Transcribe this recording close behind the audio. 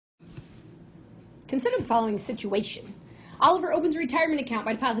Consider the following situation. Oliver opens a retirement account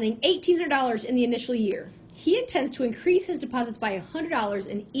by depositing $1,800 in the initial year. He intends to increase his deposits by $100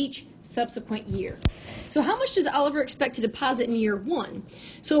 in each subsequent year. So how much does Oliver expect to deposit in year one?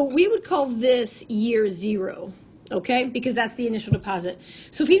 So we would call this year zero, okay? Because that's the initial deposit.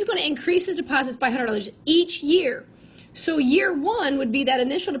 So if he's going to increase his deposits by $100 each year, so year one would be that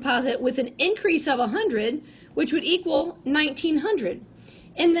initial deposit with an increase of 100, which would equal 1,900.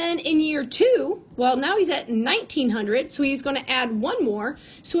 And then in year two, well, now he's at 1,900, so he's going to add one more.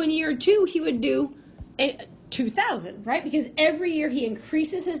 So in year two, he would do 2,000, right? Because every year he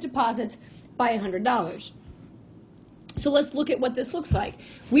increases his deposits by $100. So let's look at what this looks like.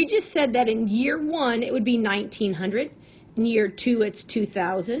 We just said that in year one, it would be 1,900. In year two, it's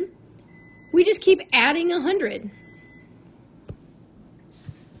 2,000. We just keep adding 100.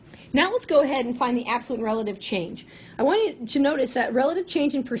 Now let's go ahead and find the absolute and relative change. I want you to notice that relative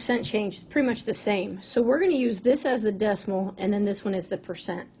change and percent change is pretty much the same. So we're going to use this as the decimal, and then this one is the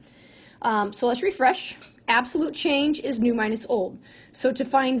percent. So let's refresh. Absolute change is new minus old. So to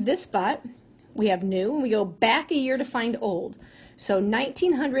find this spot, we have new, and we go back a year to find old. So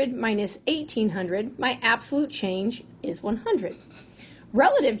 1,900 minus 1,800, my absolute change is 100.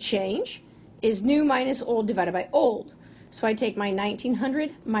 Relative change is new minus old divided by old. So I take my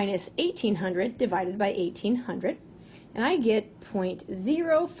 1,900 minus 1,800 divided by 1,800, and I get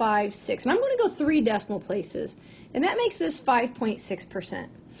 0.056. And I'm going to go 3 decimal places, and that makes this 5.6%.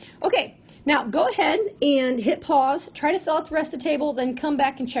 Okay, now go ahead and hit pause, try to fill out the rest of the table, then come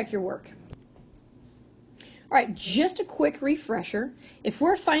back and check your work. All right, just a quick refresher. If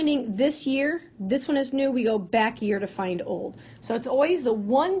we're finding this year, this one is new, we go back a year to find old. So it's always the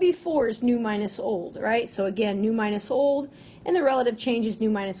one before is new minus old, right? So again, new minus old, and the relative change is new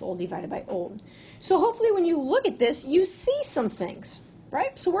minus old divided by old. So hopefully when you look at this, you see some things,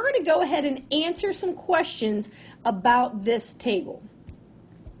 right? So we're going to go ahead and answer some questions about this table.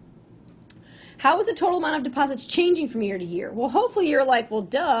 How is the total amount of deposits changing from year to year? Well, hopefully you're like, well,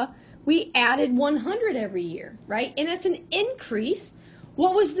 duh. We added 100 every year, right? And that's an increase.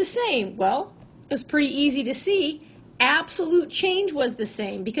 What was the same? Well, it was pretty easy to see. Absolute change was the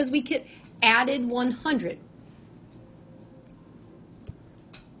same because we added 100.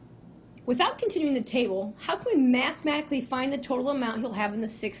 Without continuing the table, how can we mathematically find the total amount he'll have in the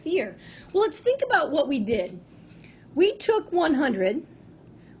 6th year? Well, let's think about what we did. We took 100,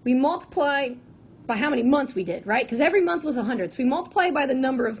 we multiplied by how many months we did, right? Because every month was 100. So we multiply by the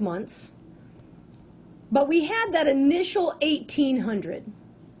number of months. But we had that initial 1,800,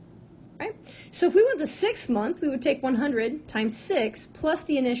 right? So if we went the 6th month, we would take 100 times 6 plus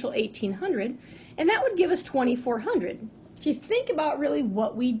the initial 1,800, and that would give us 2,400. If you think about really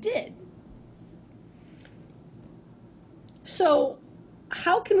what we did. So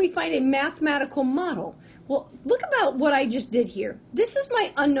how can we find a mathematical model? Well, look about what I just did here. This is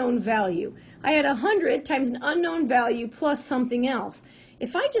my unknown value. I had 100 times an unknown value plus something else.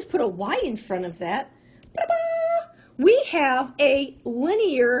 If I just put a y in front of that, we have a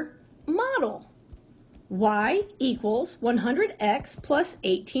linear model. Y equals 100x plus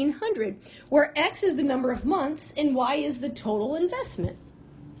 1,800, where x is the number of months and y is the total investment.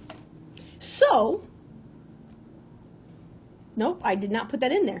 So, nope, I did not put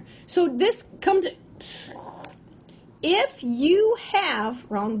that in there. So this comes to, if you have,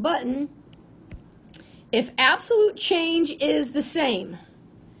 wrong button, if absolute change is the same,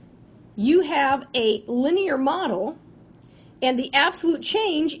 you have a linear model, and the absolute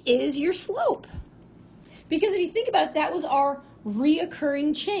change is your slope. Because if you think about it, that was our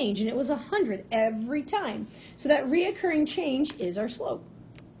reoccurring change, and it was 100 every time. So that reoccurring change is our slope.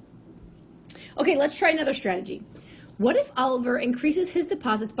 Okay, let's try another strategy. What if Oliver increases his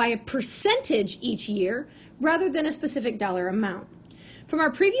deposits by a percentage each year rather than a specific dollar amount? From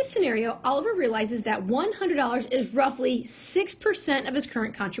our previous scenario, Oliver realizes that $100 is roughly 6% of his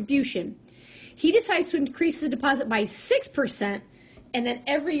current contribution. He decides to increase his deposit by 6% and then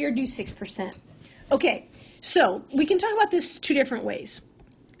every year do 6%. Okay, so we can talk about this 2 different ways.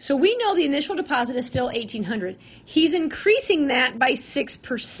 So we know the initial deposit is still $1,800. He's increasing that by 6%,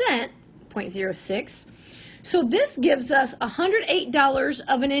 0.06. So this gives us $108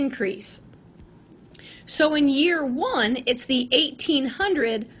 of an increase. So in year one, it's the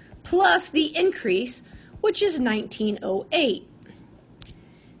 1,800 plus the increase, which is 1,908.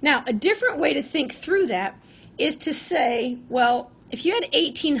 Now, a different way to think through that is to say, well, if you had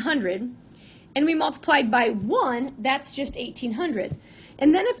 1,800 and we multiplied by 1, that's just 1,800.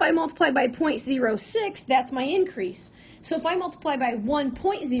 And then if I multiply by 0.06, that's my increase. So if I multiply by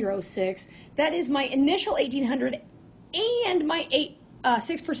 1.06, that is my initial 1,800 and my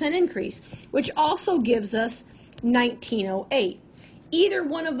 6% increase, which also gives us 1908. Either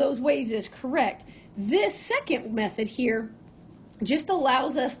one of those ways is correct. This second method here just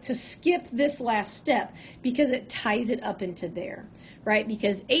allows us to skip this last step because it ties it up into there, right?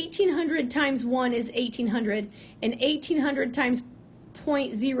 Because 1800 times 1 is 1800, and 1800 times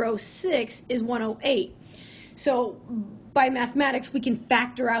 0.06 is 108. So by mathematics, we can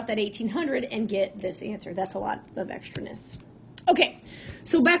factor out that 1800 and get this answer. That's a lot of extraness. Okay,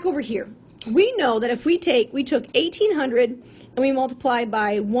 so back over here. We know that if we took 1800 and we multiply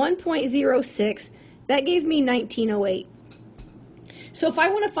by 1.06, that gave me 1908. So if I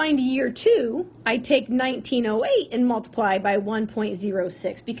want to find year 2, I take 1908 and multiply by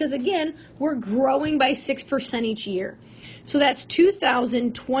 1.06 because, again, we're growing by 6% each year. So that's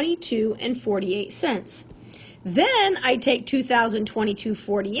 2,022 and 48 cents. Then I take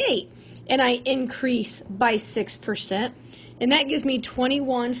 2,022.48 and I increase by 6%, and that gives me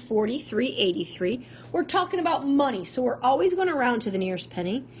 2143.83. We're talking about money, so we're always going to round to the nearest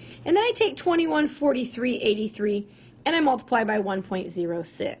penny. And then I take 2143.83 and I multiply by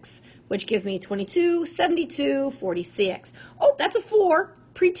 1.06, which gives me 2272.46. Oh, that's a 4.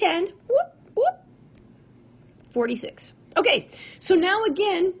 Pretend. Whoop, whoop. 46. Okay, so now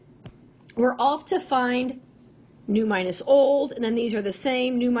again, we're off to find new minus old, and then these are the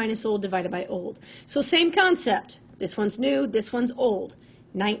same, new minus old divided by old. So same concept. This one's new, this one's old.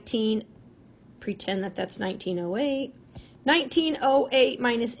 19, pretend that that's 1908. 1908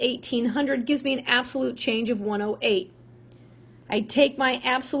 minus 1800 gives me an absolute change of 108. I take my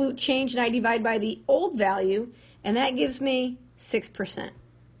absolute change and I divide by the old value, and that gives me 6%.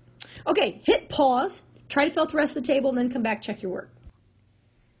 Okay, hit pause, try to fill out the rest of the table, and then come back, check your work.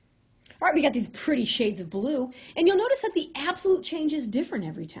 All right, we got these pretty shades of blue, and you'll notice that the absolute change is different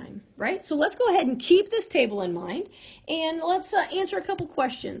every time, right? So let's go ahead and keep this table in mind, and let's answer a couple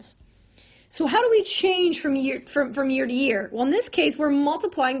questions. So how do we change from year to year? Well, in this case, we're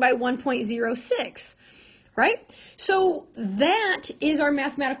multiplying by 1.06, right? So that is our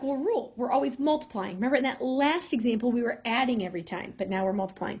mathematical rule. We're always multiplying. Remember, in that last example, we were adding every time, but now we're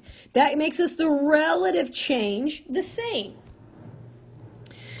multiplying. That makes us the relative change the same.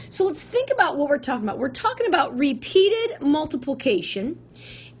 So let's think about what we're talking about. We're talking about repeated multiplication,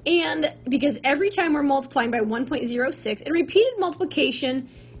 and because every time we're multiplying by 1.06, and repeated multiplication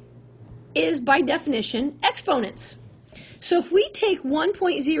is by definition exponents. So if we take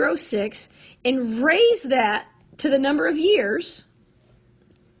 1.06 and raise that to the number of years,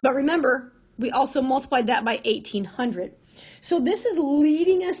 but remember, we also multiplied that by 1800. So this is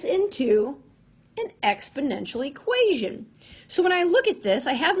leading us into an exponential equation. So when I look at this,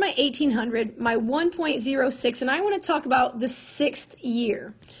 I have my 1800, my 1.06, and I want to talk about the 6th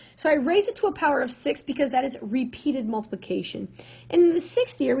year. So I raise it to a power of 6 because that is repeated multiplication. And in the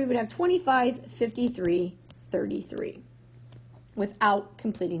 6th year, we would have 25, 53, 33 without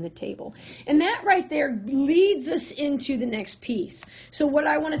completing the table. And that right there leads us into the next piece. So what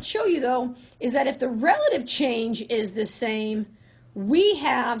I want to show you, though, is that if the relative change is the same, we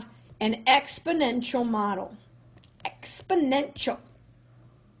have an exponential model. Exponential.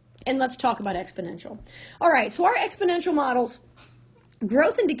 And let's talk about exponential. All right, so our exponential models,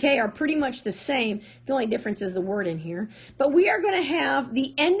 growth and decay are pretty much the same. The only difference is the word in here. But we are going to have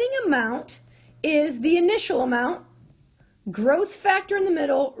the ending amount is the initial amount, growth factor in the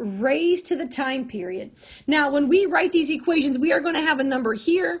middle, raised to the time period. Now, when we write these equations, we are going to have a number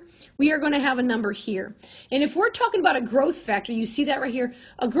here. We are going to have a number here. And if we're talking about a growth factor, you see that right here,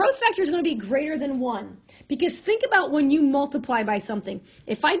 a growth factor is going to be greater than 1. Because think about when you multiply by something.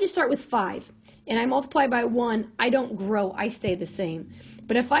 If I just start with 5 and I multiply by 1, I don't grow, I stay the same.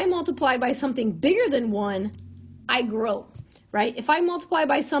 But if I multiply by something bigger than 1, I grow, right? If I multiply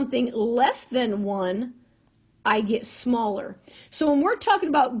by something less than 1, I get smaller. So when we're talking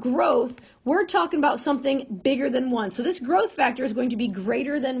about growth, we're talking about something bigger than 1. So this growth factor is going to be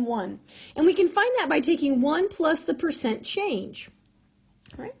greater than 1. And we can find that by taking 1 plus the percent change,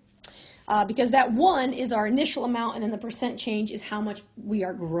 right? Because that 1 is our initial amount, and then the percent change is how much we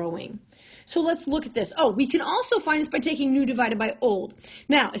are growing. So let's look at this. Oh, we can also find this by taking new divided by old.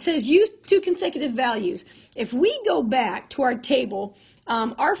 Now, it says use 2 consecutive values. If we go back to our table,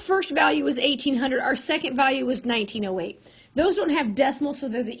 our first value was 1800, our second value was 1908. Those don't have decimals, so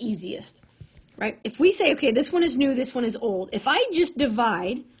they're the easiest, right? If we say, okay, this one is new, this one is old, if I just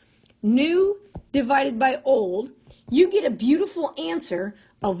divide new divided by old, you get a beautiful answer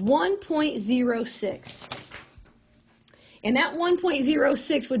of 1.06. And that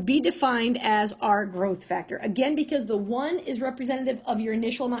 1.06 would be defined as our growth factor. Again, because the 1 is representative of your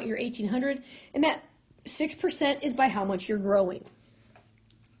initial amount, your 1800, and that 6% is by how much you're growing.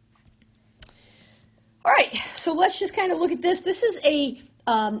 So let's just kind of look at this. This is a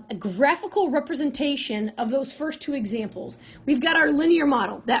graphical representation of those first two examples. We've got our linear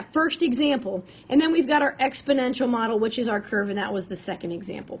model, that first example, and then we've got our exponential model, which is our curve, and that was the second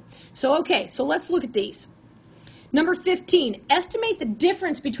example. So okay, so let's look at these. Number 15, estimate the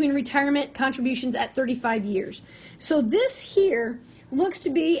difference between retirement contributions at 35 years. So this here looks to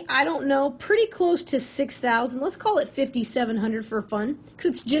be, I don't know, pretty close to 6,000. Let's call it 5,700 for fun,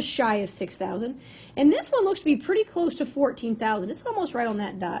 because it's just shy of 6,000. And this one looks to be pretty close to 14,000. It's almost right on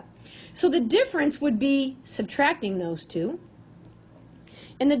that dot. So the difference would be subtracting those two.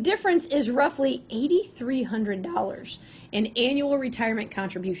 And the difference is roughly $8,300 in annual retirement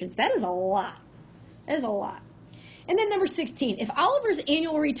contributions. That is a lot. That is a lot. And then number 16, if Oliver's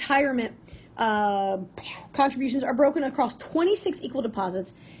annual retirement contributions are broken across 26 equal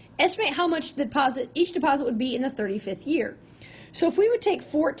deposits, estimate how much each deposit would be in the 35th year. So if we would take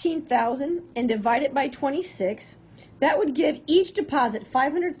 14,000 and divide it by 26, that would give each deposit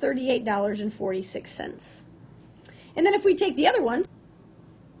 $538.46. And then if we take the other one,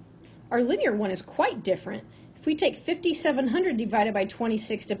 our linear one is quite different. If we take 5,700 divided by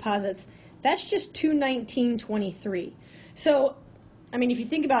 26 deposits, that's just $219.23. So, I mean, if you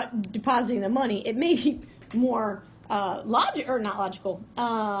think about depositing the money, it may be more practical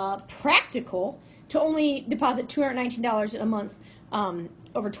to only deposit $219 a month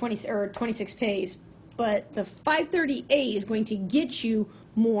over 26 pays. But the 530A is going to get you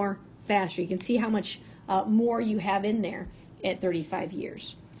more faster. You can see how much more you have in there at 35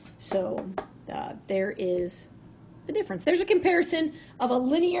 years. So there is the difference. There's a comparison of a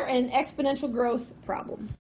linear and an exponential growth problem.